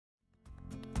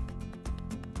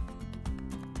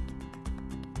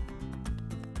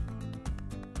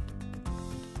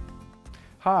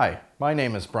Hi, my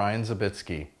name is Brian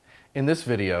Zabitsky. In this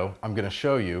video, I'm going to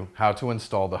show you how to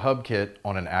install the hub kit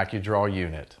on an ACUdraw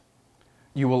unit.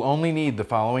 You will only need the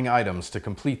following items to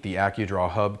complete the ACUdraw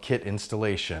Hub Kit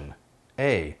installation.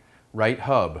 A. Right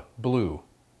hub, blue.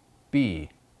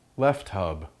 B. Left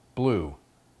hub, blue.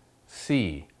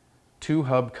 C. 2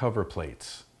 hub cover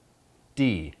plates.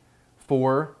 D.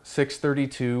 4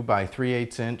 632 by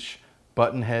 3/8 inch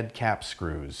button head cap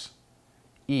screws.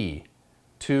 E.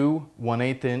 2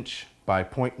 1/8 inch by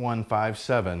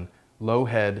 0.157 low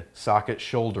head socket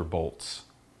shoulder bolts.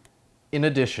 In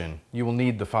addition, you will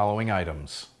need the following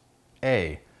items.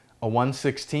 A. A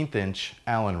 1/16 inch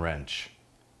Allen wrench.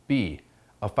 B.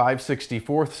 A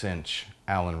 5/64 inch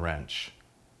Allen wrench.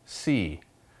 C.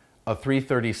 A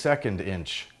 3/32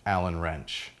 inch Allen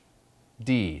wrench.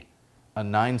 D. A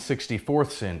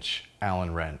 9/64 inch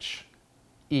Allen wrench.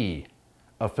 E.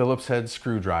 A Phillips head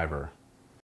screwdriver.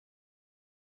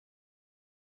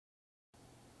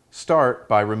 Start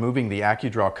by removing the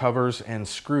ACUdraw covers and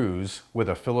screws with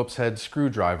a Phillips head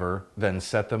screwdriver, then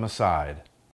set them aside.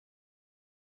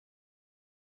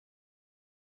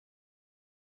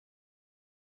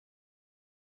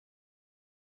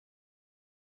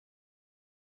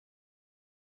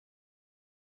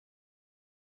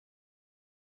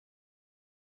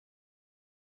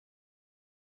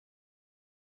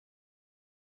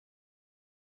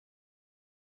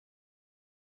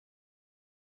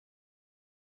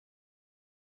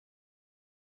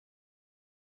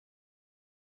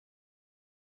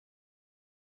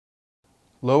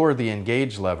 Lower the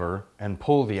engage lever and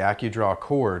pull the ACUdraw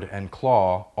cord and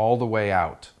claw all the way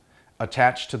out.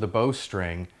 Attach to the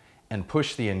bowstring and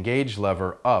push the engage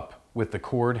lever up with the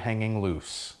cord hanging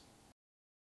loose.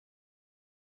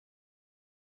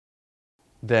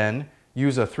 Then,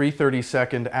 use a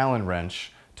 3/32 Allen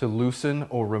wrench to loosen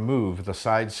or remove the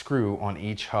side screw on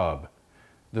each hub,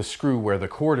 the screw where the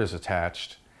cord is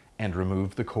attached, and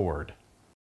remove the cord.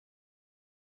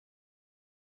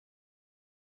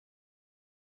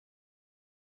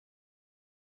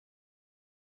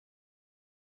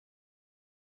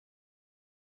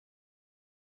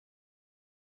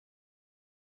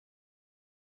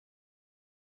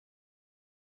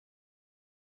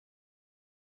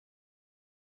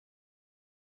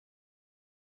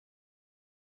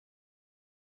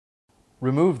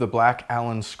 Remove the black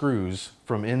Allen screws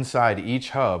from inside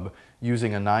each hub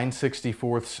using a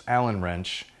 9/64 Allen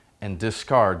wrench and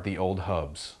discard the old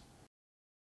hubs.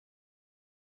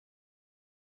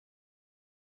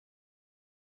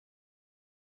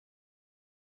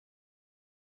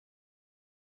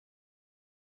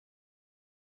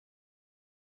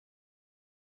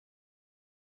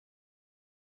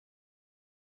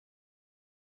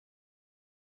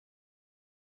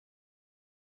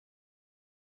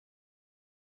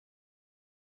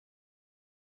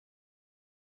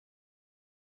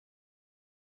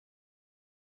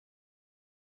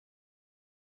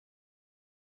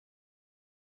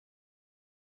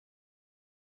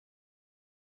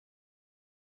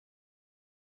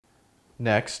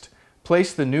 Next,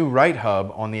 place the new right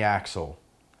hub on the axle.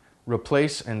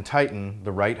 Replace and tighten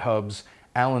the right hub's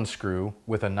Allen screw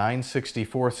with a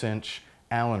 9/64 inch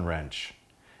Allen wrench,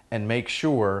 and make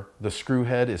sure the screw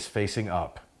head is facing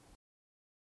up.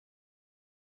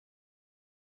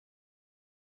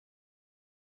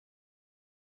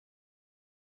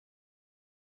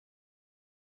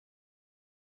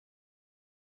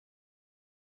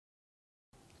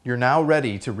 You're now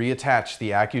ready to reattach the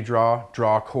ACUdraw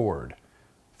draw cord.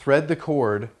 Thread the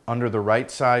cord under the right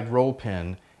side roll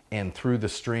pin and through the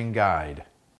string guide.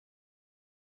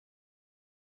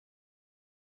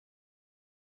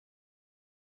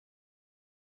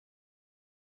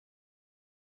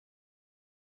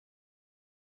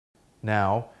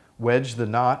 Now, wedge the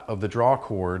knot of the draw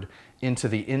cord into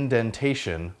the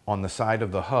indentation on the side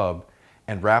of the hub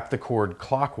and wrap the cord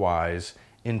clockwise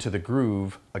into the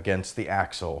groove against the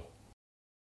axle.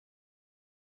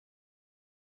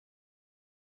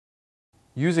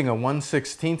 Using a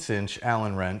 1/16 inch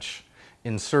Allen wrench,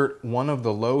 insert one of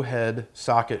the low head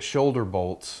socket shoulder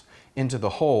bolts into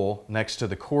the hole next to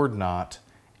the cord knot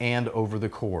and over the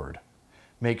cord.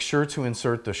 Make sure to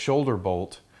insert the shoulder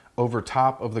bolt over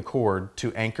top of the cord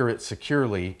to anchor it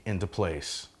securely into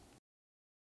place.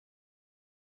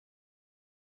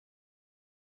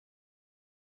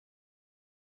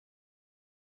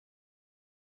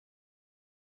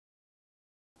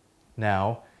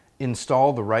 Now,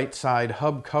 install the right side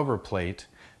hub cover plate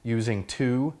using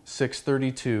 2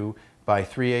 632 by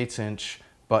 3/8 inch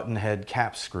button head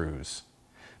cap screws,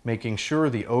 making sure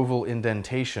the oval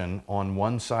indentation on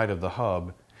one side of the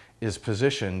hub is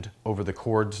positioned over the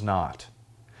cord's knot.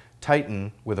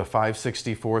 Tighten with a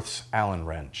 5/64 Allen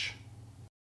wrench.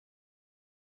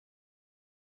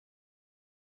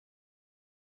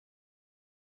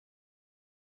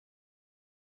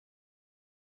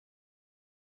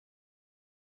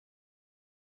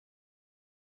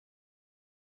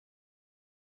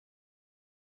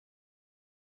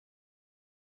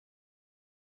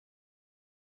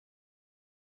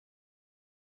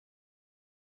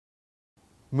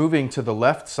 Moving to the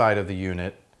left side of the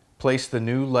unit, place the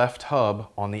new left hub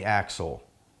on the axle.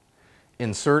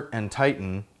 Insert and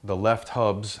tighten the left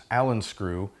hub's Allen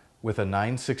screw with a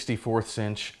 9/64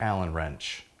 inch Allen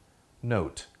wrench.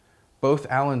 Note, both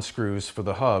Allen screws for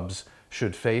the hubs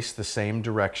should face the same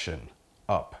direction,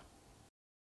 up.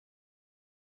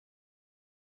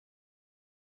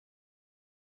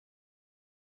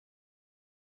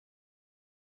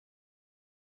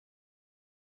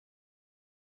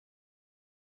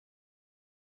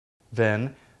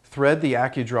 Then, thread the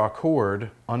ACUdraw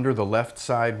cord under the left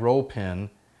side roll pin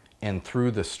and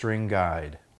through the string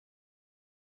guide.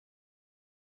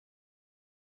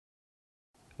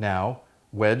 Now,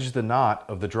 wedge the knot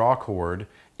of the draw cord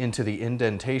into the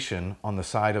indentation on the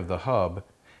side of the hub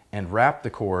and wrap the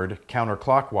cord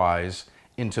counterclockwise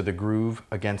into the groove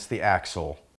against the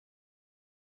axle.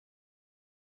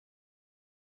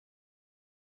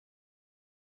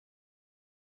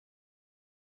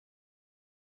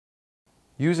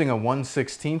 Using a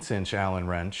 1/16 inch Allen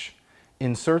wrench,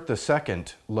 insert the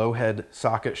second low head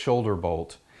socket shoulder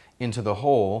bolt into the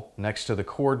hole next to the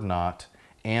cord knot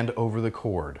and over the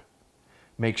cord.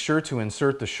 Make sure to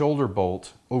insert the shoulder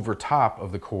bolt over top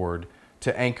of the cord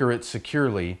to anchor it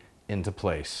securely into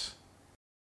place.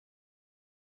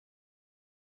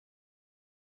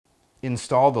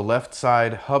 Install the left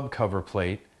side hub cover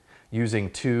plate using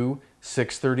two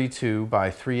 632 by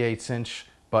 3/8 inch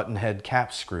button head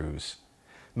cap screws,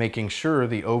 making sure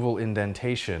the oval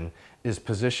indentation is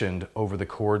positioned over the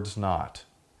cord's knot.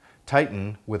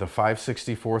 Tighten with a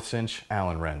 5/64 inch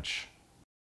Allen wrench.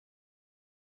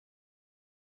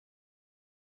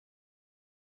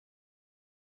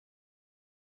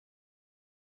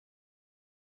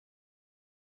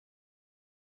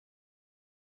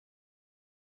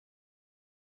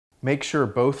 Make sure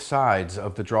both sides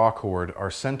of the draw cord are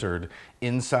centered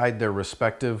inside their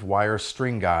respective wire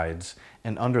string guides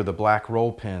and under the black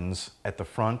roll pins at the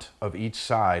front of each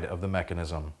side of the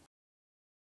mechanism.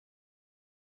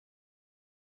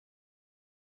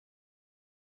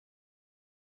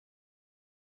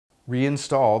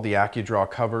 Reinstall the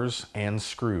ACUdraw covers and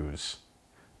screws.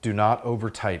 Do not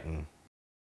over-tighten.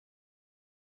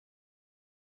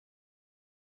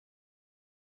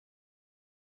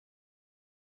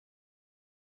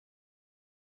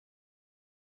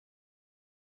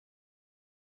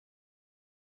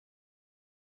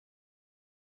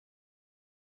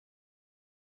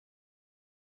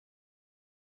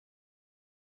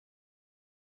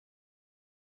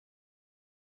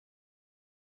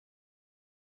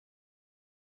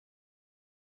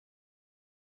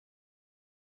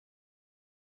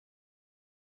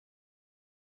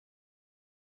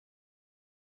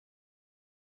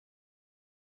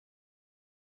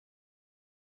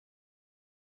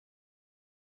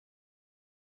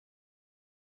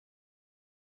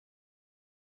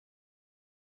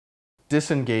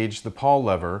 Disengage the pawl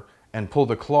lever and pull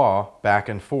the claw back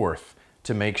and forth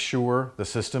to make sure the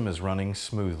system is running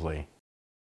smoothly.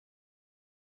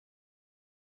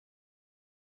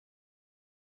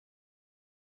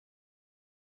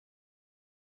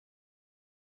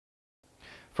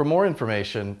 For more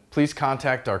information, please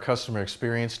contact our Customer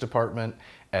Experience Department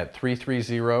at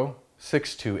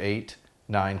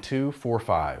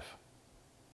 330-628-9245.